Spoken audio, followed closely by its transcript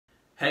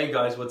Hey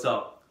guys, what's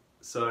up?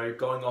 So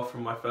going off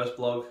from my first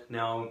vlog,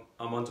 now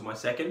I'm on to my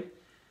second,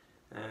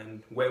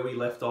 and where we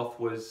left off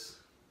was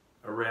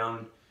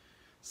around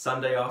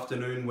Sunday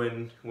afternoon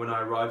when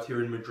I arrived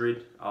here in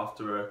Madrid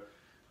after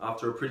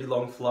a pretty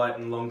long flight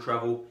and long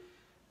travel.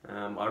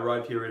 I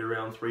arrived here at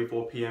around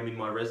 3-4 p.m. in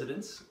my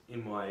residence,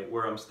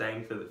 where I'm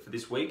staying for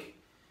this week,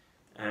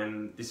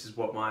 and this is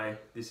what my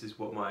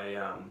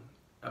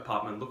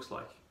apartment looks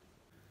like.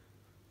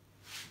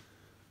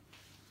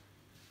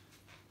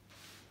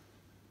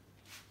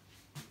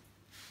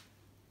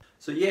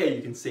 So yeah,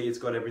 you can see it's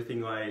got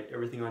everything I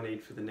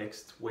need for the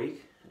next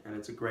week, and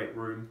it's a great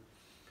room.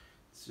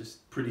 It's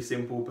just pretty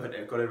simple, but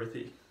it got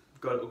everything,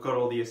 got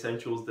all the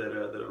essentials that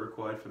are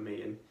required for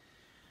me.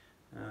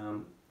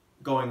 And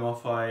going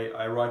off, I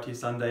arrived here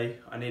Sunday.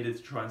 I needed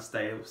to try and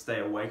stay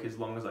awake as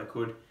long as I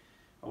could.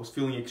 I was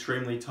feeling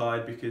extremely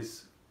tired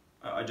because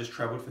I just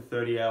travelled for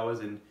 30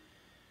 hours, and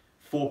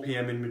 4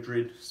 p.m. in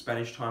Madrid,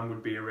 Spanish time,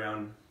 would be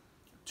around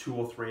 2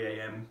 or 3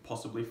 a.m.,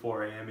 possibly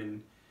 4 a.m.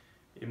 in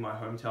my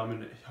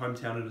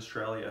hometown in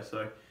Australia.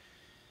 So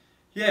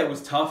yeah, it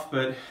was tough,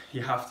 but I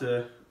have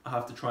to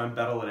try and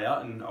battle it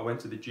out. And I went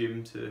to the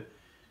gym to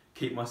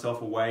keep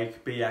myself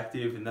awake, be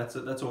active, and that's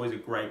always a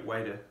great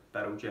way to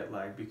battle jet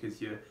lag, because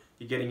you're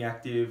getting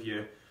active,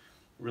 you're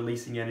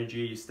releasing energy,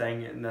 you're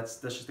staying, and that's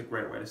just a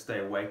great way to stay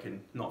awake and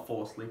not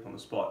fall asleep on the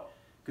spot.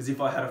 Because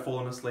if I had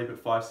fallen asleep at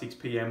 5-6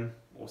 p.m.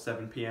 or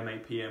 7 p.m.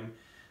 8 p.m,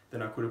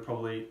 then I could have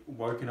probably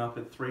woken up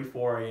at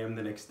 3-4 a.m.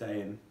 the next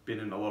day and been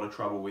in a lot of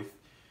trouble with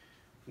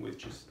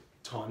just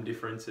time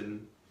difference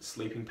and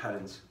sleeping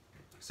patterns.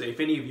 So if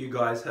any of you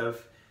guys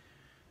have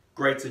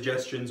great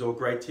suggestions or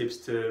great tips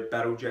to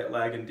battle jet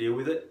lag and deal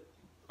with it,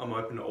 I'm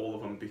open to all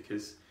of them,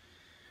 because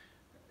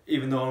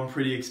even though I'm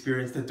pretty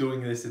experienced at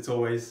doing this, it's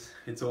always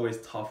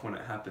tough when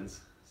it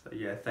happens. So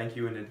yeah, thank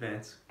you in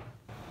advance.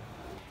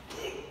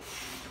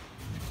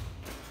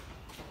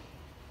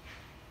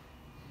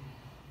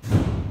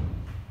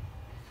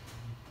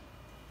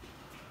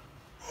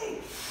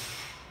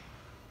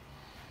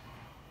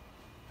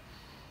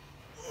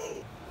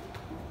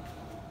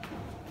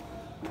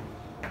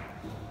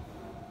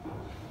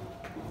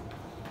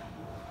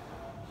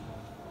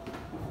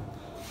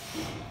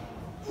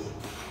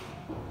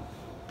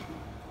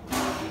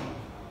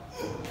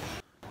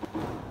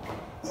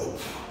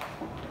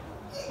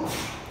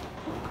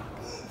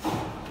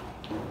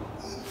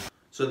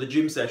 So the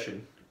gym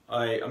session,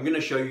 I'm going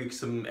to show you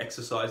some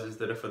exercises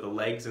that are for the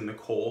legs and the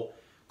core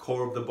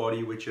of the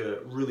body, which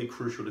are really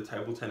crucial to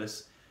table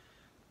tennis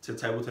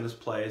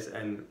players,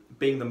 and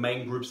being the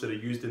main groups that are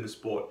used in the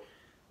sport.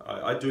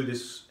 I do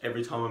this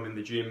every time I'm in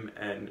the gym,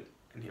 and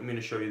I'm going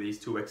to show you these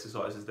 2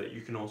 exercises that you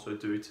can also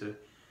do to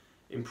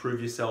improve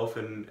yourself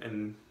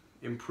and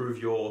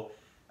improve your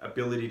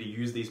ability to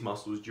use these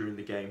muscles during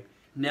the game.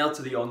 Now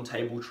to the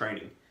on-table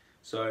training.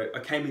 So I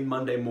came in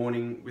Monday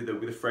morning with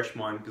a fresh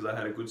mind, because I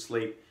had a good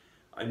sleep.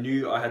 I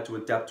knew I had to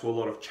adapt to a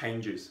lot of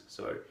changes.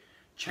 So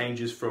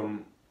changes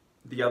from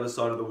the other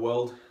side of the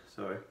world,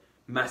 so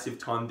massive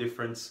time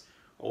difference.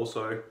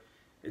 Also,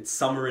 it's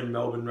summer in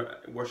Melbourne,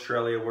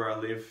 Australia, where I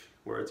live,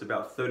 where it's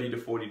about 30 to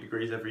 40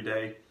 degrees every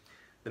day.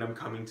 Then I'm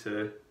coming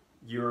to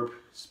Europe,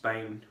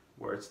 Spain,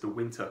 where it's the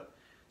winter.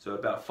 So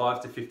about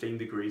 5 to 15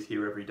 degrees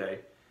here every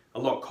day. A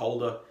lot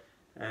colder,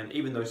 and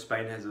even though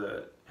Spain has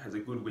a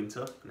good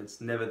winter and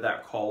it's never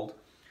that cold,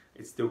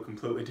 it's still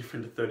completely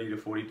different to 30 to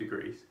 40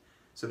 degrees.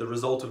 So the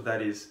result of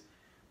that is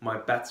my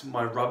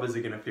rubbers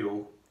are going to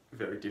feel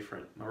very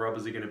different. My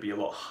rubbers are going to be a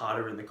lot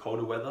harder in the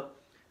colder weather,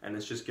 and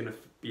it's just going to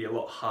be a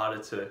lot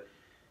harder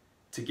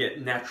to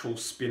get natural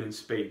spin and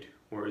speed.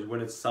 Whereas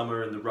when it's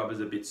summer and the rubber's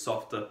a bit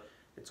softer,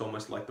 it's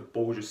almost like the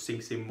ball just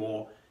sinks in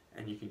more,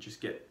 and you can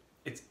just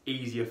it's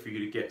easier for you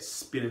to get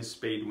spin and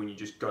speed when you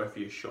just go for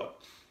your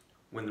shot.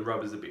 When the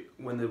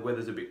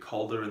weather's a bit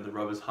colder and the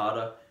rubber's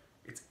harder,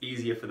 it's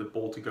easier for the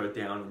ball to go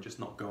down and just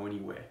not go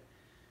anywhere.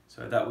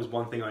 So that was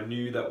one thing I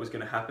knew that was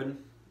going to happen.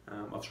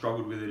 I've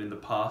struggled with it in the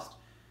past,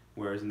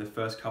 whereas in the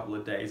first couple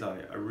of days I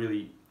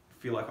really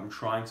feel like I'm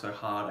trying so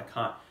hard.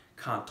 I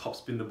can't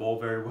topspin the ball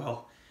very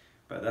well,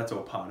 but that's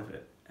all part of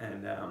it.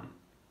 And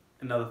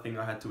another thing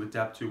I had to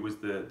adapt to was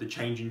the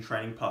change in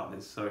training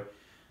partners. So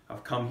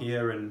I've come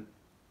here and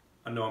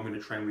I know I'm going to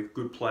train with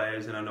good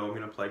players, and I know I'm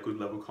going to play good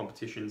level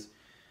competitions,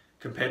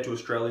 compared to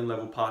Australian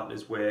level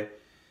partners, where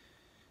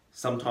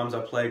sometimes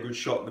I play a good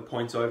shot and the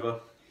point's over.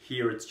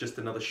 Here it's just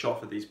another shot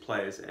for these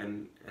players,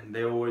 and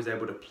they're always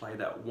able to play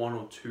that 1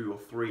 or 2 or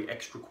 3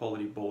 extra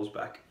quality balls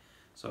back.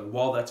 So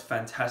while that's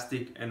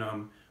fantastic, and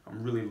I'm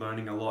really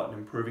learning a lot and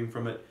improving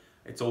from it,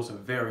 it's also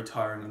very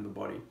tiring on the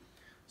body.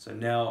 So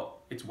now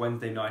it's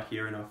Wednesday night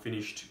here, and I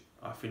finished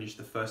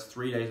the first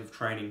 3 days of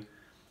training.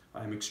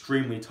 I'm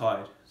extremely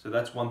tired. So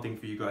that's one thing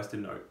for you guys to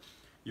note.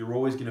 You're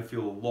always going to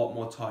feel a lot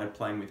more tired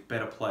playing with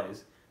better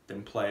players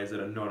than players that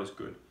are not as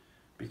good,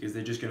 because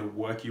they're just going to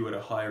work you at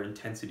a higher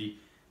intensity.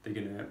 They're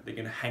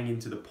going to hang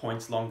into the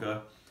points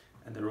longer,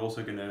 and they're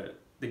also going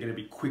to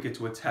be quicker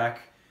to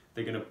attack.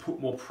 They're going to put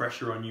more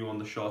pressure on you on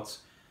the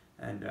shots,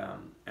 and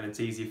it's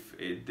easy.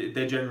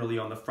 They're generally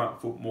on the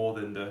front foot more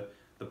than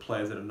the the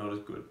players that are not as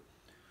good.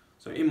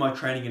 So in my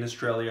training in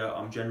Australia,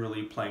 I'm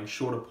generally playing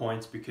shorter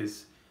points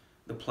because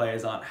the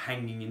players aren't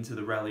hanging into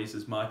the rallies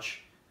as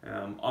much.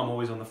 I'm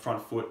always on the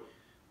front foot,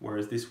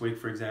 whereas this week,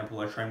 for example,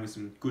 I train with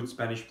some good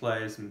Spanish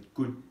players and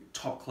good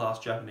top-class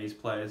Japanese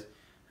players.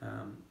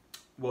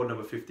 World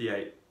number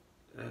 58,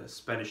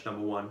 Spanish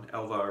number 1,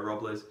 Alvaro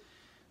Robles.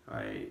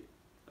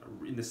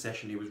 In the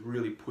session, he was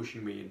really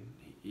pushing me, and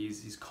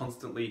he's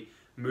constantly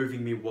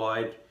moving me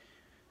wide.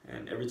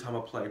 And every time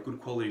I play a good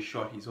quality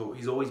shot, he's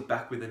always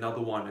back with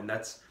another one, and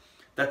that's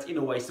in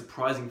a way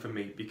surprising for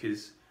me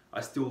because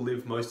I still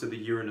live most of the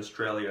year in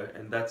Australia,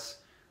 and that's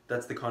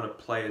the kind of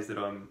players that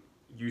I'm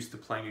used to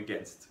playing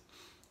against.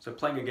 So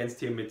playing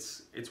against him,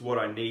 it's what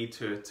I need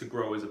to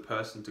grow as a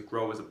person, to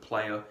grow as a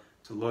player,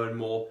 to learn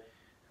more.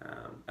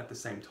 At the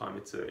same time,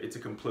 it's a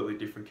completely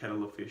different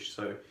kettle of fish.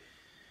 So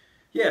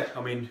yeah,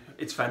 I mean,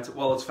 it's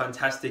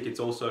fantastic. It's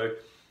also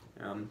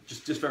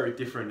just very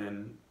different.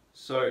 And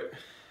so,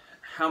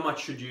 how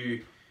much should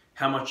you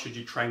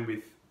train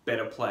with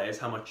better players?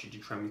 How much should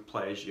you train with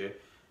players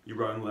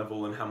your own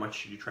level, and how much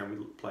should you train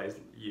with players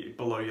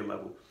below your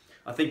level?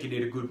 I think you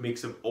need a good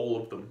mix of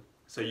all of them.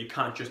 So you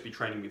can't just be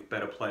training with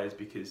better players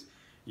because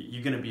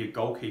you're going to be a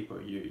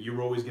goalkeeper.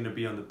 You're always going to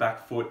be on the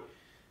back foot.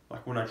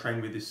 Like when I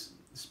trained with this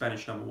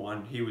Spanish number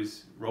 1,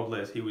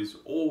 Robles, he was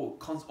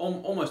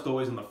almost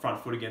always on the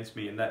front foot against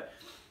me, and that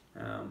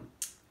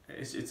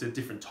it's a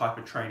different type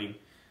of training.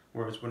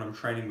 Whereas when I'm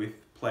training with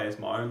players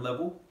my own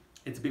level,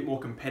 it's a bit more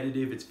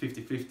competitive. It's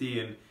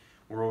 50-50, and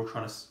we're all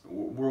trying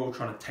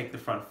to take the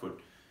front foot.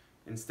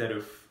 Instead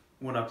of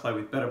when I play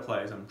with better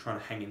players, I'm trying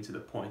to hang into the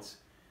points.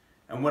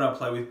 And when I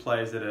play with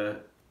players that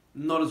are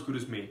not as good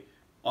as me,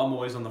 I'm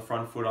always on the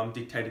front foot. I'm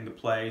dictating the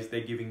plays.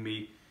 They're giving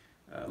me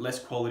less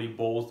quality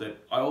balls that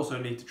I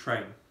also need to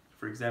train.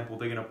 For example,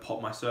 they're going to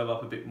pop my serve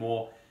up a bit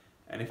more,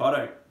 and if I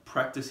don't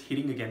practice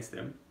hitting against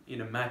them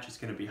in a match, it's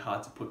going to be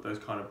hard to put those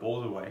kind of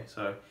balls away.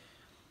 So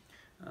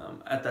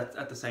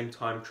at the same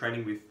time,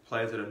 training with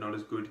players that are not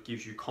as good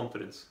gives you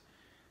confidence,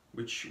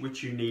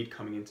 which you need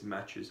coming into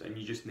matches, and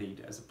you just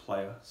need as a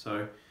player.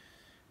 So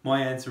my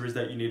answer is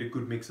that you need a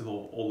good mix of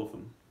all of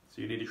them.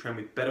 So you need to train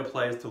with better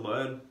players to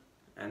learn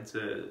and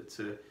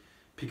to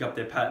pick up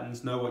their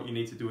patterns, know what you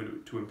need to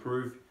do to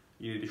improve.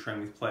 You need to train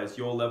with players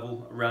your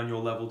level, around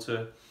your level,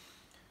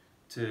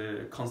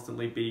 to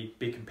constantly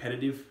be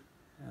competitive.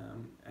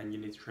 And you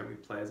need to train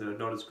with players that are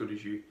not as good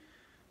as you,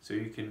 so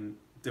you can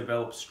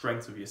develop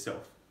strengths of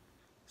yourself.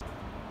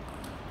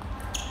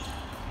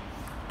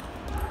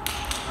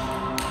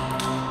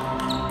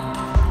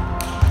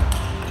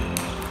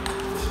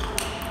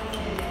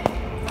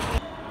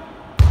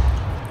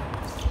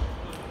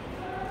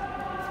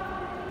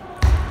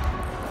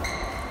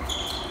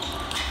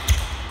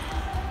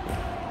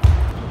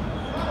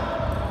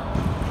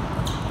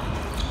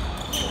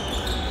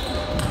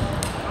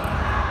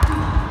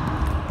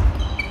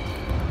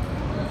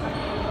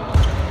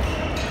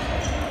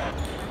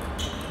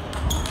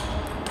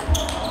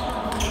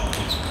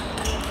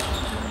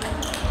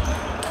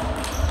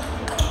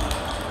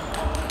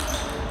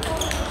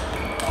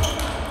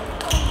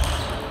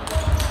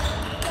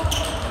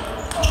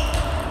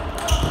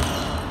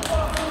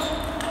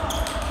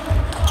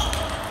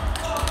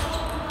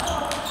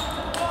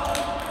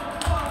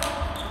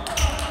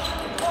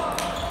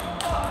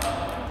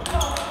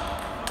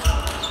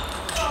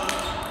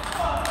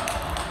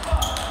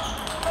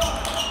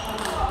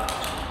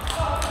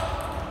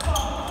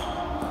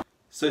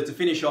 So to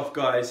finish off,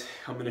 guys,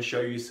 I'm going to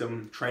show you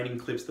some training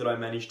clips that I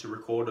managed to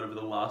record over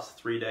the last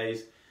 3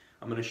 days.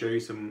 I'm going to show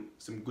you some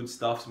good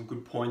stuff, some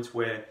good points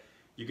where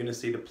you're going to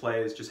see the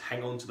players just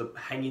hang into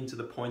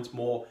the points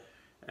more.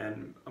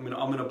 And I'm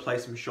going to play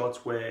some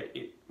shots where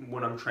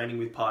when I'm training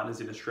with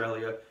partners in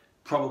Australia,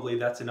 probably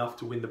that's enough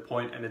to win the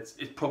point, and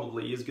it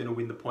probably is going to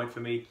win the point for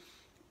me.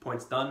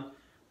 Points done.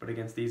 But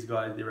against these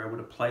guys, they're able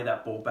to play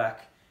that ball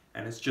back,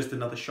 and it's just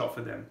another shot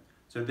for them.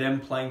 So them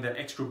playing that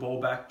extra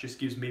ball back just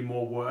gives me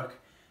more work,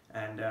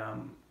 and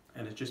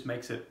it just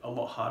makes it a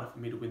lot harder for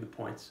me to win the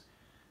points.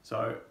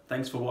 So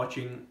thanks for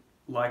watching.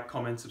 Like,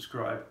 comment,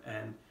 subscribe,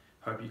 and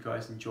hope you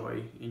guys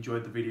enjoyed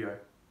the video.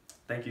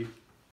 Thank you.